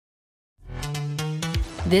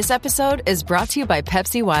This episode is brought to you by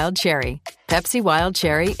Pepsi Wild Cherry. Pepsi Wild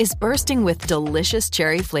Cherry is bursting with delicious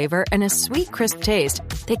cherry flavor and a sweet, crisp taste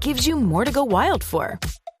that gives you more to go wild for.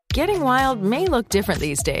 Getting wild may look different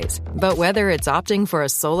these days, but whether it's opting for a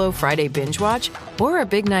solo Friday binge watch or a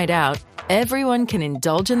big night out, everyone can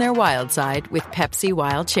indulge in their wild side with Pepsi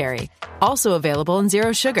Wild Cherry. Also available in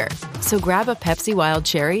Zero Sugar. So grab a Pepsi Wild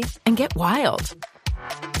Cherry and get wild.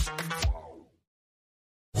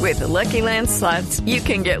 With the Lucky Land Slots, you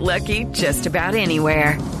can get lucky just about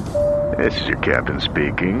anywhere. This is your captain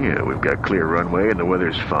speaking. We've got clear runway and the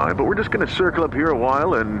weather's fine, but we're just going to circle up here a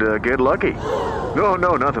while and get lucky. No,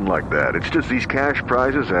 nothing like that. It's just these cash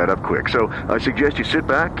prizes add up quick. So I suggest you sit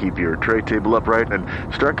back, keep your tray table upright, and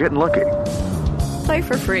start getting lucky. Play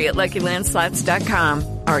for free at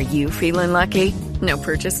LuckyLandSlots.com. Are you feeling lucky? No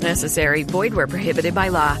purchase necessary. Void where prohibited by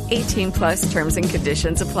law. 18 plus terms and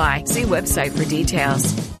conditions apply. See website for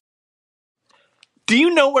details. Do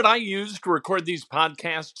you know what I use to record these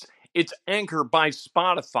podcasts? It's Anchor by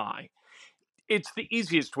Spotify. It's the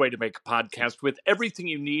easiest way to make a podcast with everything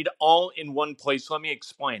you need all in one place. Let me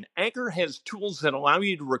explain. Anchor has tools that allow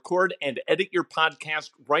you to record and edit your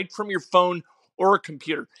podcast right from your phone or a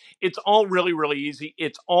computer. It's all really, really easy.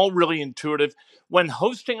 It's all really intuitive. When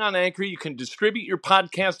hosting on Anchor, you can distribute your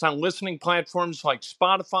podcast on listening platforms like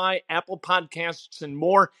Spotify, Apple Podcasts, and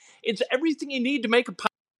more. It's everything you need to make a podcast.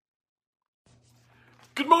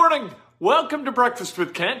 Good morning. Welcome to Breakfast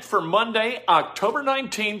with Kent for Monday, October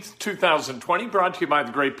 19th, 2020, brought to you by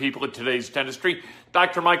the great people at Today's Dentistry.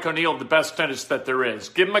 Dr. Mike O'Neill, the best dentist that there is.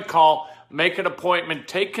 Give him a call, make an appointment,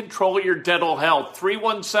 take control of your dental health,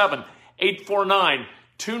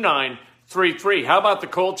 317-849-2933. How about the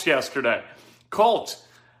Colts yesterday? Colts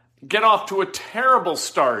get off to a terrible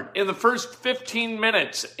start. In the first 15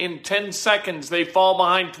 minutes, in 10 seconds, they fall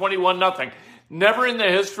behind 21-0. Never in the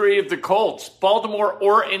history of the Colts, Baltimore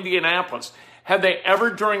or Indianapolis, have they ever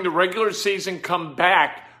during the regular season come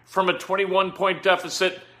back from a 21-point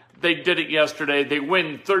deficit. They did it yesterday. They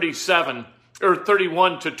win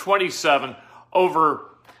 31-27 over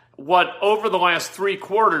what over the last three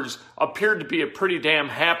quarters appeared to be a pretty damn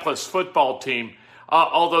hapless football team.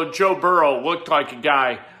 Although Joe Burrow looked like a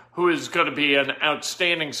guy who is going to be an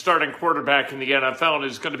outstanding starting quarterback in the NFL and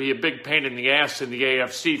is going to be a big pain in the ass in the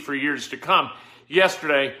AFC for years to come.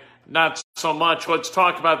 Yesterday, not so much. Let's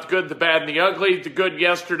talk about the good, the bad, and the ugly. The good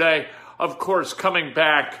yesterday, of course, coming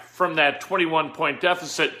back from that 21-point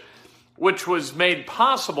deficit, which was made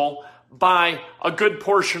possible by a good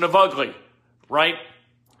portion of ugly, right?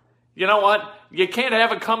 You know what? You can't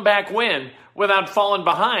have a comeback win without falling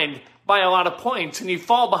behind by a lot of points, and you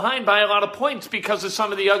fall behind by a lot of points because of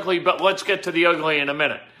some of the ugly, but let's get to the ugly in a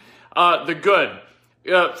minute. The good.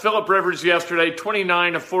 Phillip Rivers yesterday,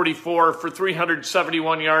 29 of 44 for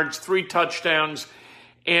 371 yards, 3 touchdowns,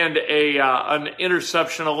 and an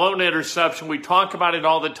interception, a lone interception. We talk about it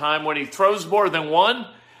all the time. When he throws more than one,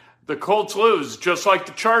 the Colts lose, just like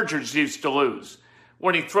the Chargers used to lose.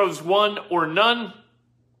 When he throws one or none,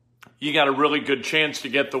 you got a really good chance to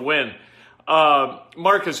get the win.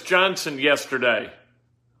 Marcus Johnson yesterday.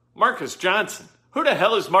 Marcus Johnson. Who the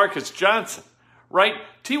hell is Marcus Johnson? Right?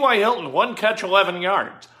 T.Y. Hilton, 1 catch, 11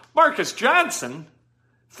 yards. Marcus Johnson,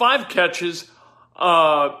 5 catches,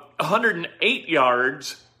 108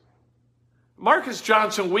 yards. Marcus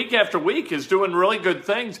Johnson, week after week, is doing really good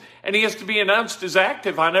things, and he has to be announced as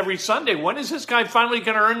active on every Sunday. When is this guy finally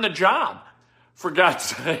going to earn the job? For God's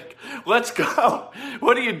sake, let's go.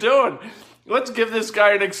 What are you doing? Let's give this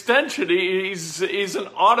guy an extension. He's an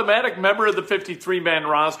automatic member of the 53-man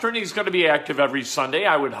roster, and he's going to be active every Sunday,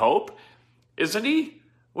 I would hope. Isn't he?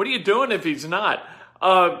 What are you doing if he's not?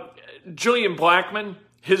 Julian Blackmon,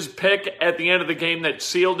 his pick at the end of the game that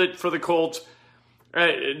sealed it for the Colts.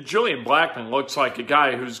 Julian Blackmon looks like a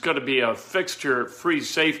guy who's going to be a fixture free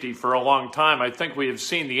safety for a long time. I think we have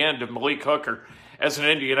seen the end of Malik Hooker as an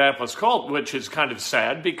Indianapolis Colt, which is kind of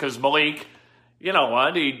sad because Malik, you know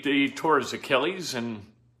what, he tore his Achilles, and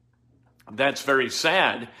that's very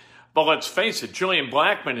sad. But let's face it, Julian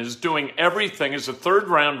Blackmon is doing everything as a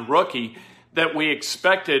third-round rookie that we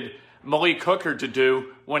expected Malik Hooker to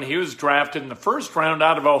do when he was drafted in the first round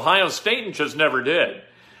out of Ohio State and just never did.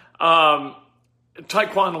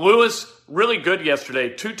 Tyquan Lewis, really good yesterday.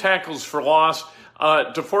 2 tackles for loss.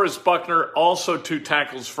 DeForest Buckner, also 2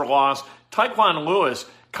 tackles for loss. Tyquan Lewis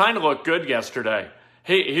kind of looked good yesterday.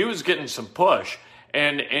 He was getting some push,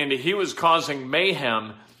 and he was causing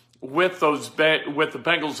mayhem with the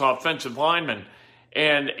Bengals offensive linemen.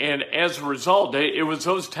 And as a result, it was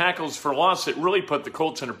those tackles for loss that really put the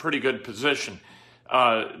Colts in a pretty good position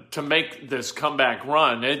to make this comeback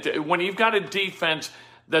run. When you've got a defense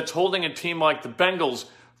that's holding a team like the Bengals,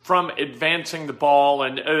 from advancing the ball,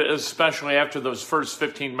 and especially after those first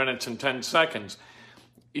 15 minutes and 10 seconds.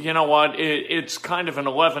 You know what? It's kind of an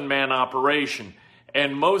 11-man operation.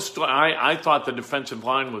 And I thought the defensive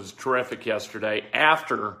line was terrific yesterday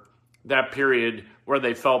after that period where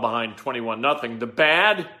they fell behind 21-0. The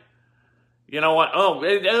bad, you know what? Oh,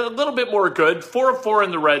 a little bit more good. 4 of 4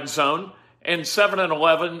 in the red zone and 7 of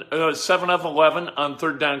 11 on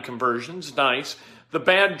third down conversions. Nice. The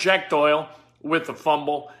bad, Jack Doyle with the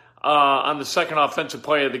fumble on the second offensive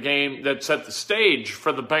play of the game that set the stage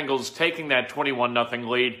for the Bengals taking that 21-0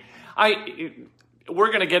 lead. We're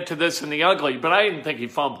going to get to this in the ugly, but I didn't think he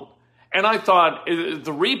fumbled. And I thought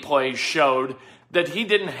the replay showed that he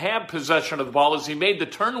didn't have possession of the ball as he made the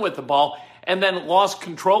turn with the ball and then lost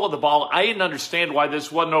control of the ball. I didn't understand why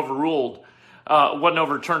this wasn't overturned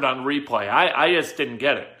on replay. I just didn't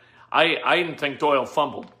get it. I didn't think Doyle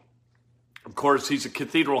fumbled. Of course, he's a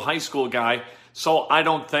Cathedral High School guy, so I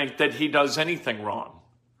don't think that he does anything wrong.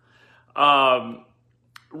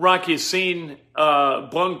 Rocky has seen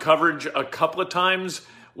blown coverage a couple of times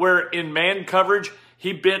where in man coverage,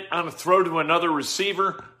 he bit on a throw to another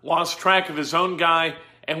receiver, lost track of his own guy,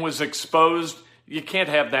 and was exposed. You can't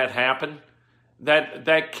have that happen.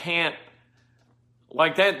 That can't,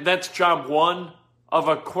 like that's job one of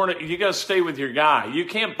a corner. You got to stay with your guy. You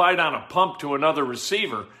can't bite on a pump to another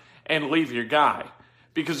receiver and leave your guy.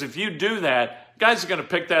 Because if you do that, guys are going to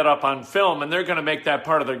pick that up on film, and they're going to make that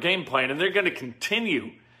part of their game plan, and they're going to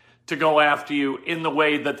continue to go after you in the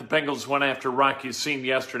way that the Bengals went after Rocky Yassin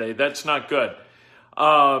yesterday. That's not good.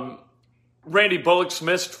 Randy Bullock's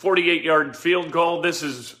missed 48-yard field goal. This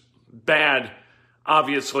is bad,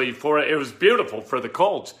 obviously. It was beautiful for the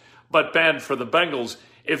Colts, but bad for the Bengals.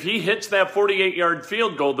 If he hits that 48-yard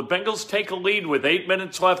field goal, the Bengals take a lead with 8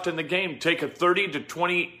 minutes left in the game, take a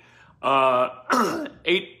 30-28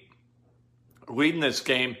 lead in this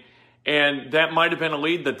game, and that might have been a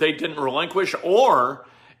lead that they didn't relinquish, or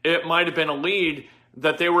it might have been a lead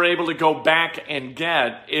that they were able to go back and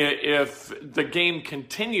get if the game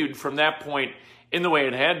continued from that point in the way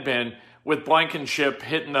it had been, with Blankenship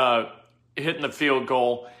hitting the field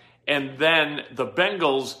goal, and then the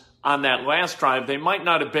Bengals on that last drive, they might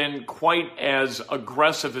not have been quite as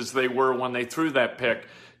aggressive as they were when they threw that pick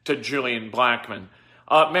to Julian Blackmon.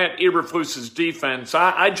 Matt Eberflus's defense,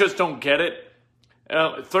 I just don't get it.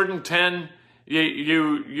 3rd and 10,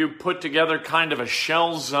 you put together kind of a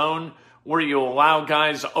shell zone where you allow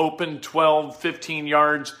guys open 12, 15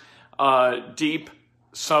 yards deep.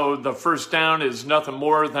 So the first down is nothing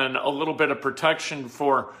more than a little bit of protection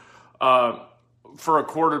for a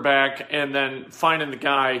quarterback, and then finding the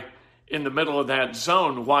guy in the middle of that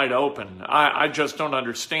zone wide open. I just don't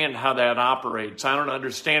understand how that operates. I don't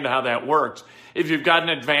understand how that works. If you've got an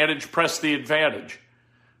advantage, press the advantage.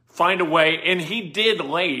 Find a way, and he did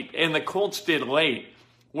late, and the Colts did late,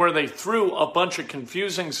 where they threw a bunch of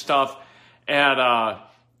confusing stuff at a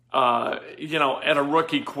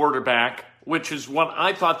rookie quarterback, which is what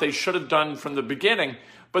I thought they should have done from the beginning,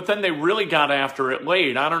 but then they really got after it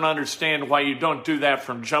late. I don't understand why you don't do that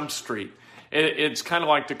from Jump Street. It's kind of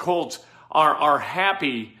like the Colts are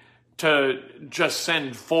happy to just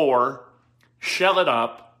send 4, shell it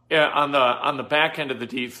up on the back end of the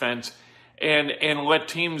defense, and let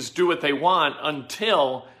teams do what they want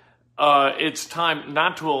until it's time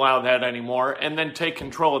not to allow that anymore, and then take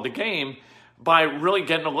control of the game by really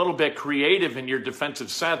getting a little bit creative in your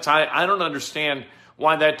defensive sets. I don't understand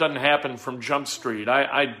why that doesn't happen from Jump Street.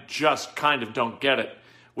 I just kind of don't get it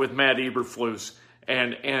with Matt Eberflus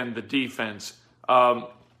and the defense.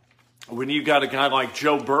 When you got a guy like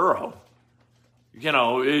Joe Burrow,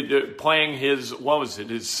 playing his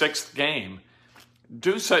 6th game,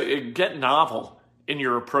 get novel in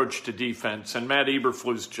your approach to defense, and Matt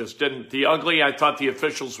Eberflus just didn't. The ugly, I thought the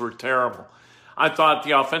officials were terrible. I thought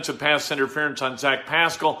the offensive pass interference on Zach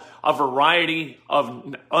Pascal, a variety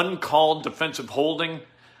of uncalled defensive holding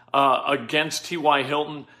against T.Y.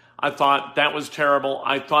 Hilton, I thought that was terrible.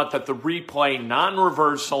 I thought that the replay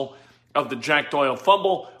non-reversal of the Jack Doyle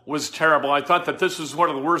fumble was terrible. I thought that this was one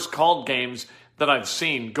of the worst called games that I've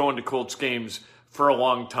seen going to Colts games for a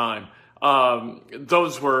long time.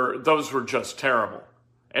 Those were just terrible.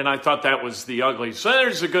 And I thought that was the ugly. So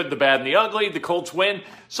there's the good, the bad, and the ugly. The Colts win.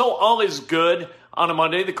 So all is good on a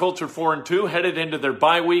Monday. The Colts are 4-2, headed into their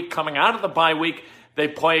bye week. Coming out of the bye week, they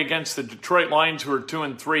play against the Detroit Lions, who are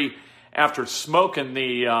 2-3 after smoking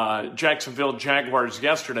the Jacksonville Jaguars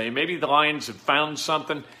yesterday. Maybe the Lions have found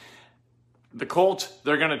something. The Colts,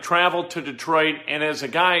 they're going to travel to Detroit. And as a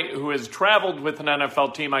guy who has traveled with an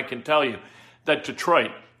NFL team, I can tell you that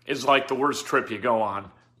Detroit is like the worst trip you go on.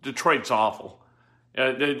 Detroit's awful.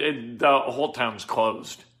 The whole town's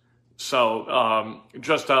closed. So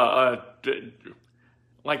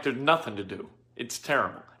like there's nothing to do. It's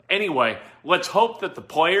terrible. Anyway, let's hope that the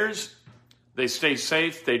players, they stay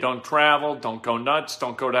safe, they don't travel, don't go nuts,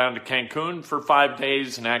 don't go down to Cancun for 5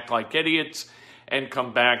 days and act like idiots and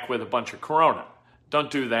come back with a bunch of corona.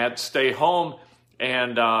 Don't do that. Stay home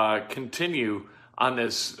and continue on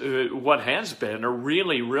this, what has been a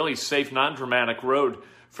really, really safe, non-dramatic road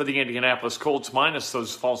for the Indianapolis Colts, minus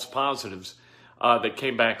those false positives that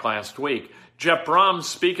came back last week. Jeff Brom,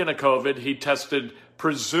 speaking of COVID, he tested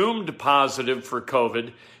presumed positive for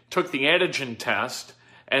COVID, took the antigen test,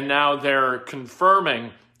 and now they're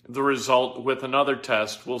confirming the result with another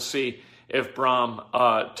test. We'll see if Brom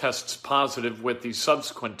tests positive with the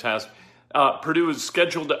subsequent test. Purdue is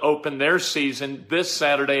scheduled to open their season this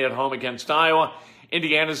Saturday at home against Iowa.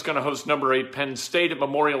 Indiana's going to host number 8 Penn State at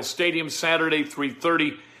Memorial Stadium Saturday,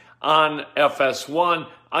 3:30 on FS1.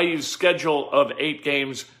 IU's schedule of 8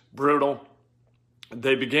 games, brutal.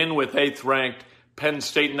 They begin with 8th ranked Penn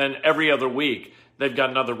State, and then every other week they've got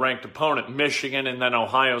another ranked opponent, Michigan, and then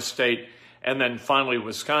Ohio State, and then finally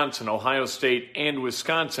Wisconsin. Ohio State and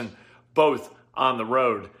Wisconsin both on the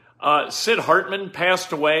road. Sid Hartman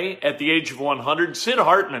passed away at the age of 100. Sid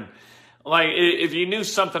Hartman, like, if you knew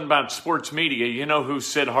something about sports media, you know who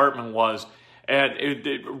Sid Hartman was. And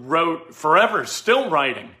it wrote forever, still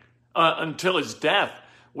writing until his death,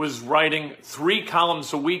 was writing 3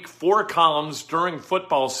 columns a week, 4 columns during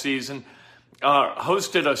football season,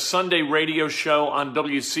 hosted a Sunday radio show on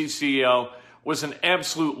WCCO, was an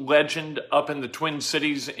absolute legend up in the Twin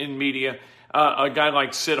Cities in media. A guy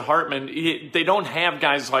like Sid Hartman, they don't have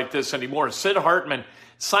guys like this anymore. Sid Hartman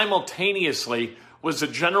simultaneously was the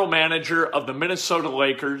general manager of the Minnesota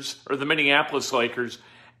Lakers, or the Minneapolis Lakers,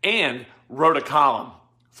 and wrote a column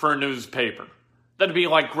for a newspaper. That'd be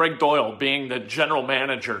like Greg Doyle being the general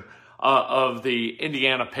manager of the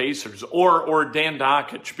Indiana Pacers, or Dan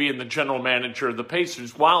Dockich being the general manager of the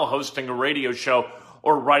Pacers while hosting a radio show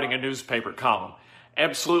or writing a newspaper column.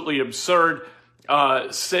 Absolutely absurd.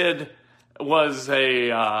 Sid was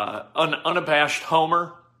an unabashed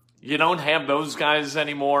homer. You don't have those guys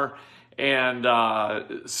anymore. And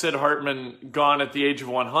Sid Hartman gone at the age of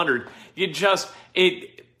 100. He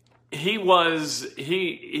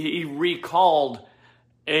recalled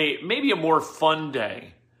maybe a more fun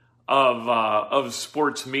day of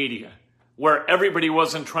sports media, where everybody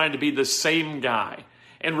wasn't trying to be the same guy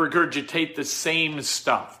and regurgitate the same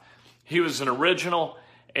stuff. He was an original.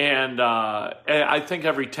 And I think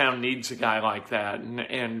every town needs a guy like that.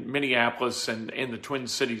 And Minneapolis and the Twin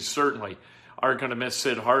Cities certainly are going to miss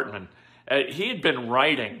Sid Hartman. He had been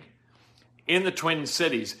writing in the Twin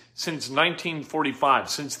Cities since 1945,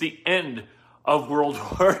 since the end of World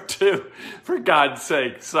War II, for God's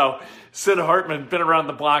sake. So Sid Hartman, been around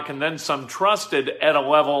the block and then some, trusted at a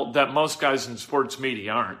level that most guys in sports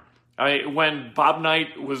media aren't. When Bob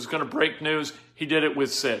Knight was going to break news, he did it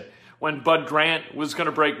with Sid. When Bud Grant was going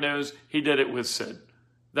to break news, he did it with Sid.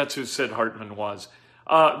 That's who Sid Hartman was.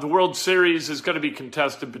 The World Series is going to be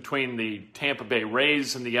contested between the Tampa Bay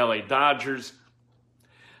Rays and the LA Dodgers.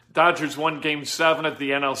 Dodgers won Game 7 at the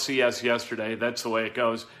NLCS yesterday. That's the way it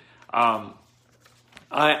goes. I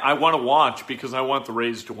want to watch because I want the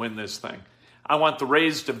Rays to win this thing. I want the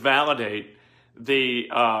Rays to validate the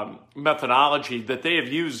methodology that they have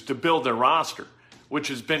used to build their roster, which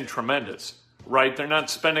has been tremendous. Right? They're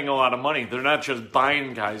not spending a lot of money. They're not just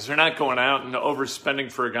buying guys. They're not going out and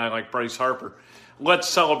overspending for a guy like Bryce Harper. Let's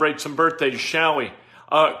celebrate some birthdays, shall we?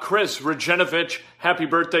 Chris Regenovich, happy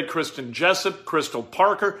birthday. Kristen Jessup, Crystal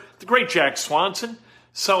Parker, the great Jack Swanson,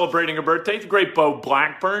 celebrating a birthday. The great Bo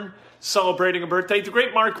Blackburn, celebrating a birthday. The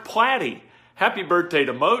great Mark Platty, happy birthday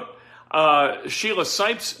to Moat. Sheila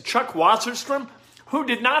Sipes, Chuck Wasserstrom, who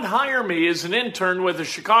did not hire me as an intern with the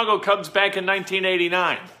Chicago Cubs back in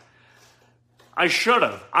 1989. I should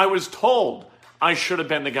have. I was told I should have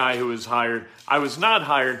been the guy who was hired. I was not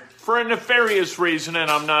hired for a nefarious reason, and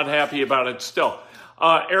I'm not happy about it still.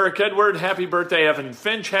 Eric Edward, happy birthday. Evan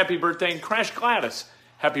Finch, happy birthday. And Crash Gladys,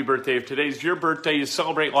 happy birthday. If today's your birthday, you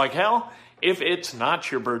celebrate like hell. If it's not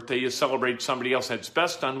your birthday, you celebrate somebody else. That's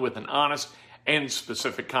best done with an honest and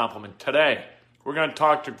specific compliment. Today, we're going to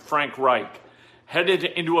talk to Frank Reich. Headed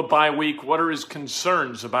into a bye week, what are his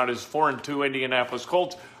concerns about his 4-2 Indianapolis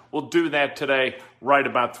Colts? We'll do that today, right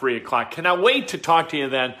about 3 o'clock. Cannot wait to talk to you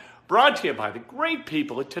then. Brought to you by the great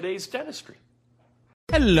people at Today's Dentistry.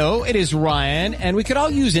 Hello, it is Ryan, and we could all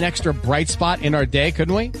use an extra bright spot in our day,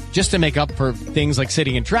 couldn't we? Just to make up for things like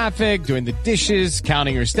sitting in traffic, doing the dishes,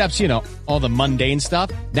 counting your steps, you know, all the mundane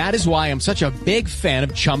stuff. That is why I'm such a big fan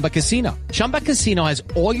of Chumba Casino. Chumba Casino has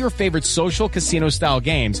all your favorite social casino-style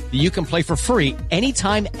games that you can play for free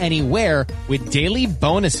anytime, anywhere with daily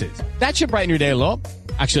bonuses. That should brighten your day a little.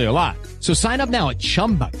 Actually, a lot. So sign up now at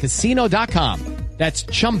ChumbaCasino.com. That's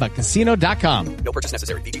ChumbaCasino.com. No purchase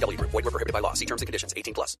necessary. VGW Group. Void where prohibited by law. See terms and conditions.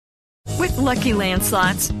 18+. With Lucky Land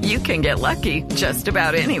Slots, you can get lucky just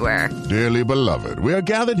about anywhere. Dearly beloved, we are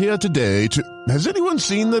gathered here today to... Has anyone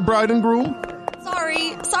seen the bride and groom?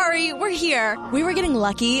 Sorry, we're here. We were getting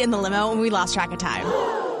lucky in the limo and we lost track of time.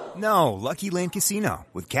 No, Lucky Land Casino.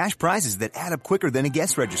 With cash prizes that add up quicker than a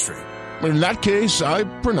guest registry. In that case, I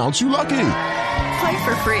pronounce you lucky. Play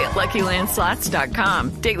for free at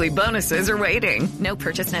LuckyLandSlots.com. Daily bonuses are waiting. No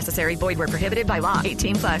purchase necessary. Void where prohibited by law.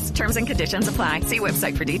 18+. Terms and conditions apply. See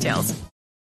website for details.